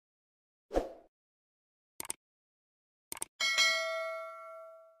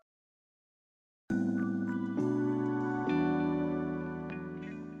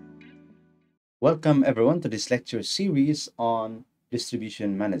Welcome everyone to this lecture series on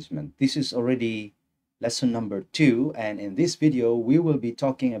distribution management. This is already lesson number 2, and in this video we will be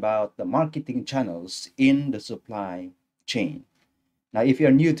talking about the marketing channels in the supply chain. Now if you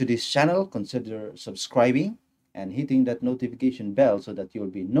are new to this channel, consider subscribing and hitting that notification bell so that you'll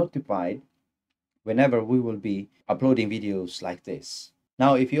be notified whenever we will be uploading videos like this.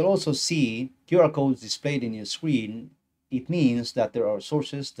 Now if you also see QR codes displayed in your screen, it means that there are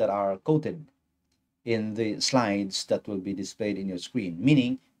sources that are quoted in the slides that will be displayed in your screen,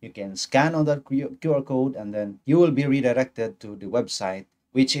 meaning you can scan on that QR code and then you will be redirected to the website,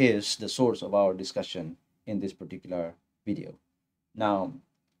 which is the source of our discussion in this particular video. Now,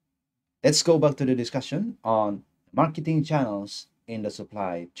 let's go back to the discussion on marketing channels in the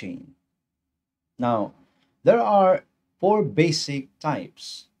supply chain. Now, there are 4 basic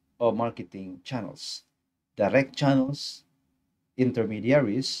types of marketing channels: direct channels,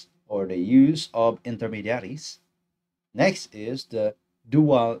 intermediaries, or the use of intermediaries. Next is the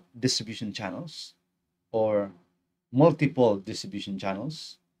dual distribution channels or multiple distribution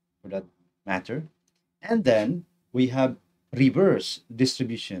channels for that matter. And then we have reverse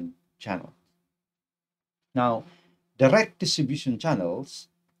distribution channel. Now, direct distribution channels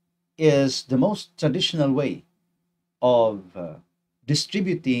is the most traditional way of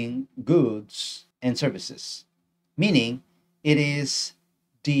distributing goods and services, meaning it is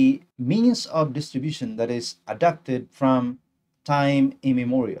the means of distribution that is adapted from time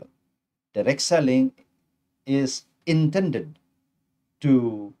immemorial. Direct selling is intended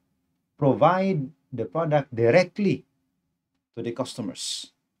to provide the product directly to the customers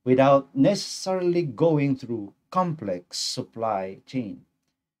without necessarily going through complex supply chain.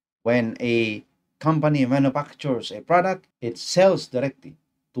 When a company manufactures a product, it sells directly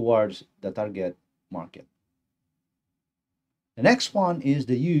towards the target market. The next one is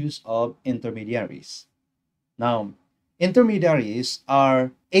the use of intermediaries. Now, intermediaries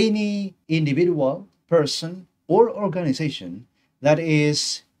are any individual, person, or organization that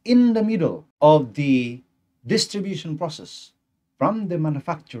is in the middle of the distribution process from the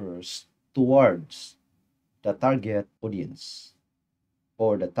manufacturers towards the target audience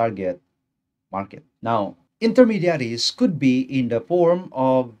or the target market. Now, intermediaries could be in the form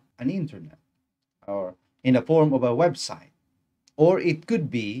of an internet or in the form of a website, or it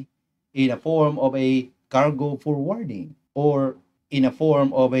could be in a form of a cargo forwarding or in a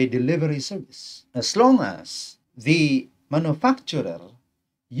form of a delivery service. As long as the manufacturer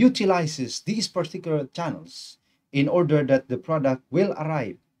utilizes these particular channels in order that the product will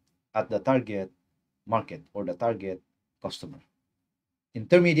arrive at the target market or the target customer.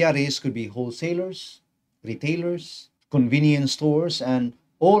 Intermediaries could be wholesalers, retailers, convenience stores, and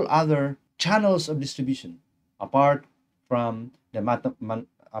all other channels of distribution apart from the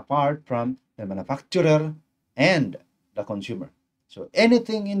manufacturer and the consumer. So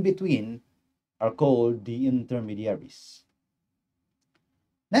anything in between are called the intermediaries.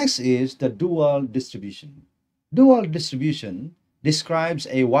 Next is the dual distribution. Dual distribution describes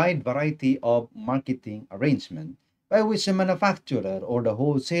a wide variety of marketing arrangement by which the manufacturer or the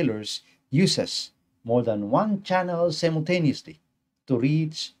wholesalers uses more than one channel simultaneously to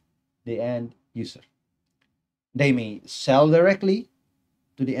reach the end user. They may sell directly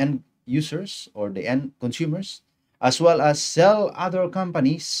to the end users or the end consumers, as well as sell to other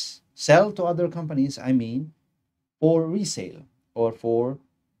companies, for resale or for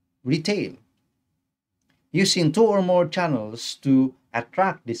retail. Using 2 or more channels to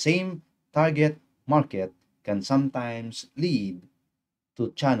attract the same target market can sometimes lead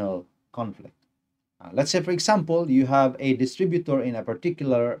to channel conflict. Let's say, for example, you have a distributor in a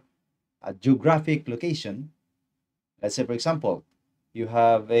particular geographic location. Let's say, for example, you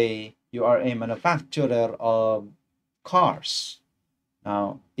are a manufacturer of cars.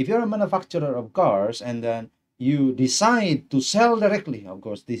 Now, if you're a manufacturer of cars and then you decide to sell directly, of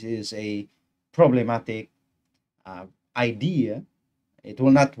course, this is a problematic idea. It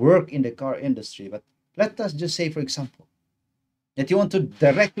will not work in the car industry. But let us just say, for example, that you want to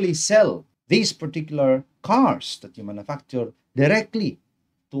directly sell these particular cars that you manufacture directly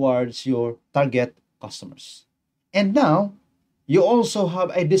towards your target customers. And now you also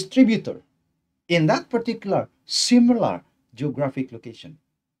have a distributor in that particular similar geographic location.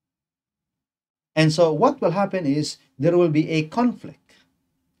 And so what will happen is there will be a conflict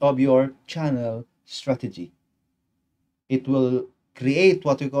of your channel strategy. It will create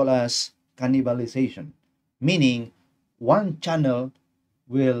what we call as cannibalization, meaning one channel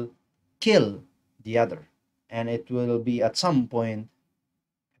will kill the other, and it will be at some point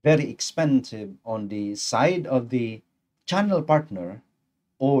very expensive on the side of the channel partner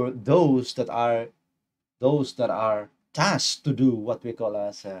or those that are tasked to do what we call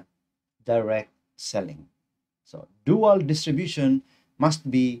as direct selling. So dual distribution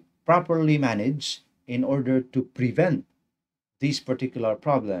must be properly managed in order to prevent these particular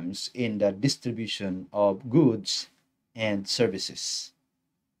problems in the distribution of goods and services.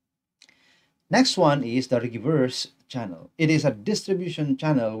 Next one is the reverse channel. It is a distribution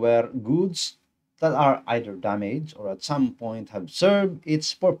channel where goods that are either damaged or at some point have served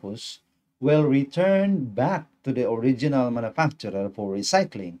its purpose will return back to the original manufacturer for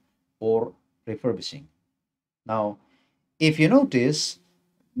recycling or refurbishing. Now, if you notice,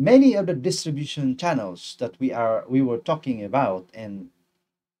 many of the distribution channels that we were talking about, and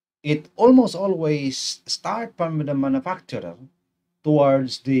it almost always start from the manufacturer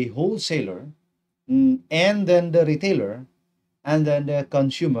towards the wholesaler, and then the retailer, and then the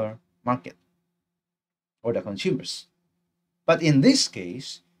consumer market or the consumers. But in this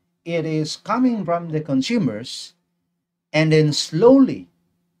case, it is coming from the consumers and then slowly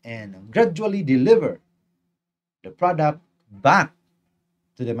and gradually deliver the product back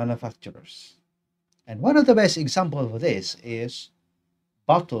to the manufacturers. And one of the best examples of this is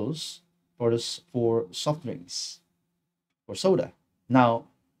bottles for soft drinks or soda. Now,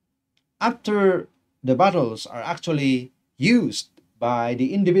 after the bottles are actually used by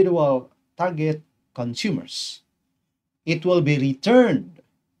the individual target consumers, it will be returned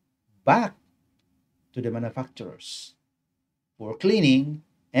back to the manufacturers for cleaning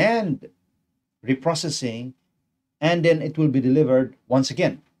and reprocessing, and then it will be delivered once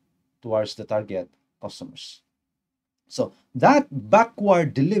again towards the target customers. So that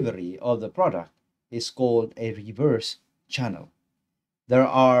backward delivery of the product is called a reverse channel. There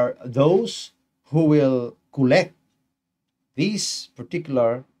are those who will collect these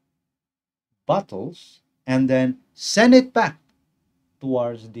particular bottles and then send it back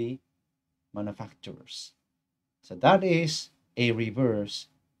towards the manufacturers. So that is a reverse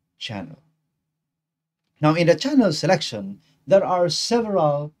channel. Now, in the channel selection, there are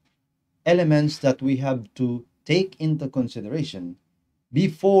several elements that we have to take into consideration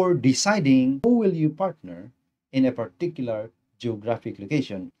before deciding who will you partner in a particular geographic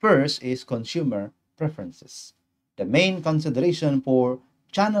location. First is consumer preferences. The main consideration for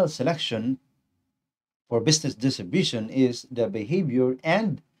channel selection for business distribution is the behavior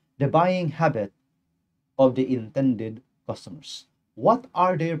and the buying habit of the intended customers. What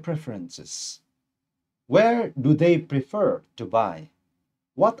are their preferences? Where do they prefer to buy?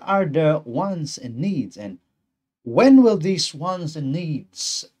 What are the wants and needs, and when will these wants and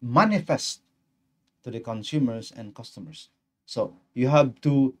needs manifest to the consumers and customers? So you have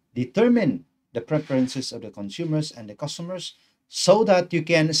to determine the preferences of the consumers and the customers so that you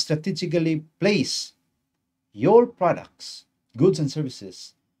can strategically place your products, goods and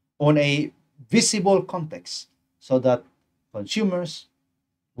services on a visible context so that consumers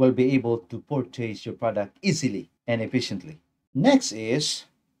will be able to purchase your product easily and efficiently. Next is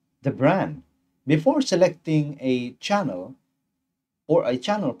the brand. Before selecting a channel or a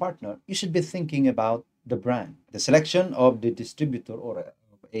channel partner, you should be thinking about the brand. The selection of the distributor or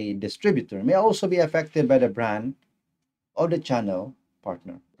a distributor may also be affected by the brand of the channel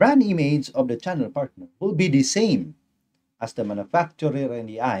partner. Brand image of the channel partner will be the same as the manufacturer in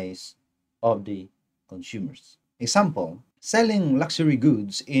the eyes of the consumers. Example, selling luxury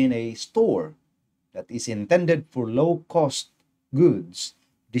goods in a store that is intended for low-cost goods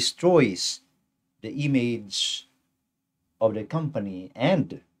destroys the image of the company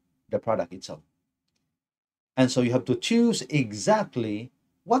and the product itself. And so you have to choose exactly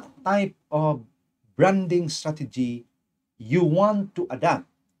what type of branding strategy you want to adapt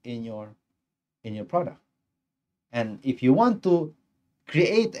in your product. And if you want to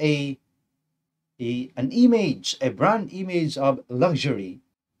create an image, a brand image of luxury,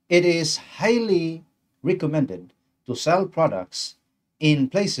 it is highly recommended to sell products in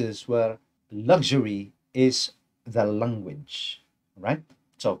places where luxury is the language, right?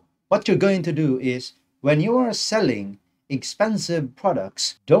 So what you're going to do is, when you are selling expensive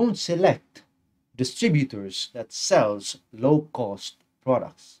products, don't select distributors that sells low-cost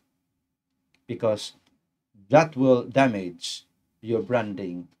products, because that will damage your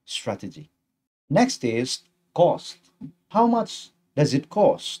branding strategy. Next is cost. How much does it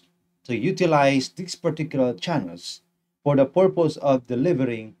cost to utilize these particular channels for the purpose of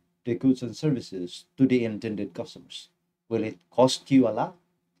delivering the goods and services to the intended customers? Will it cost you a lot?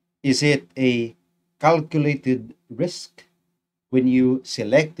 Is it a calculated risk when you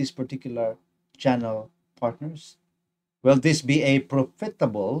select this particular channel partners? Will this be a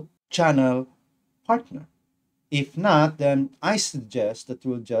profitable channel partner? If not, then I suggest that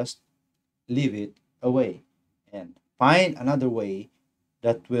you'll just leave it away and find another way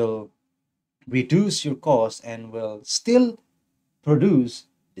that will reduce your cost and will still produce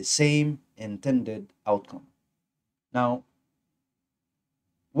the same intended outcome. Now,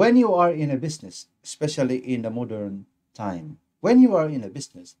 when you are in a business, especially in the modern time, when you are in a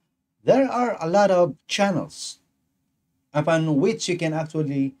business, there are a lot of channels upon which you can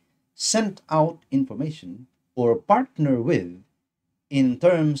actually send out information or partner with in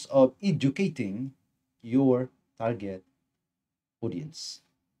terms of educating your target audience.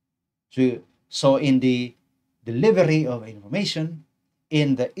 So in the delivery of information,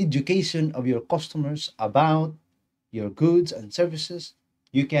 in the education of your customers about your goods and services,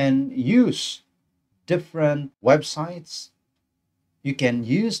 you can use different websites. You can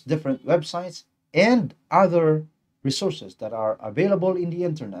use different websites and other resources that are available in the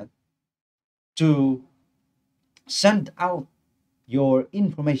internet to send out your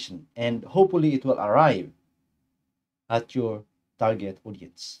information, and hopefully it will arrive at your target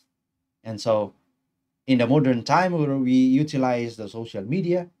audience. And so in the modern time where we utilize the social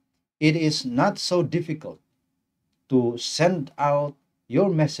media, it is not so difficult to send out your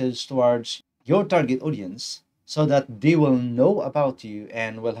message towards your target audience so that they will know about you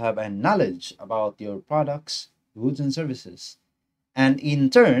and will have a knowledge about your products, goods, and services. And in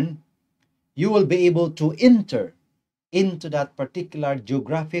turn, you will be able to enter into that particular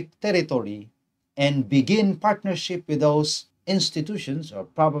geographic territory and begin partnership with those institutions or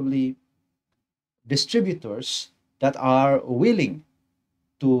probably distributors that are willing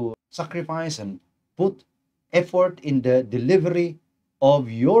to sacrifice and put effort in the delivery of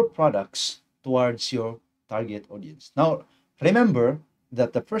your products towards your target audience. Now, remember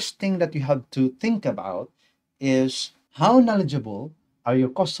that the first thing that you have to think about is how knowledgeable are your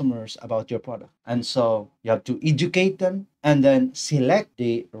customers about your product. And so you have to educate them and then select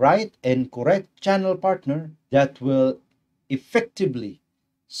the right and correct channel partner that will effectively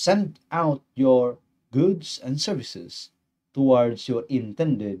send out your goods and services towards your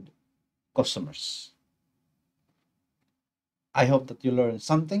intended customers. I hope that you learned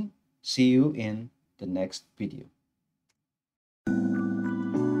something. See you in the next video.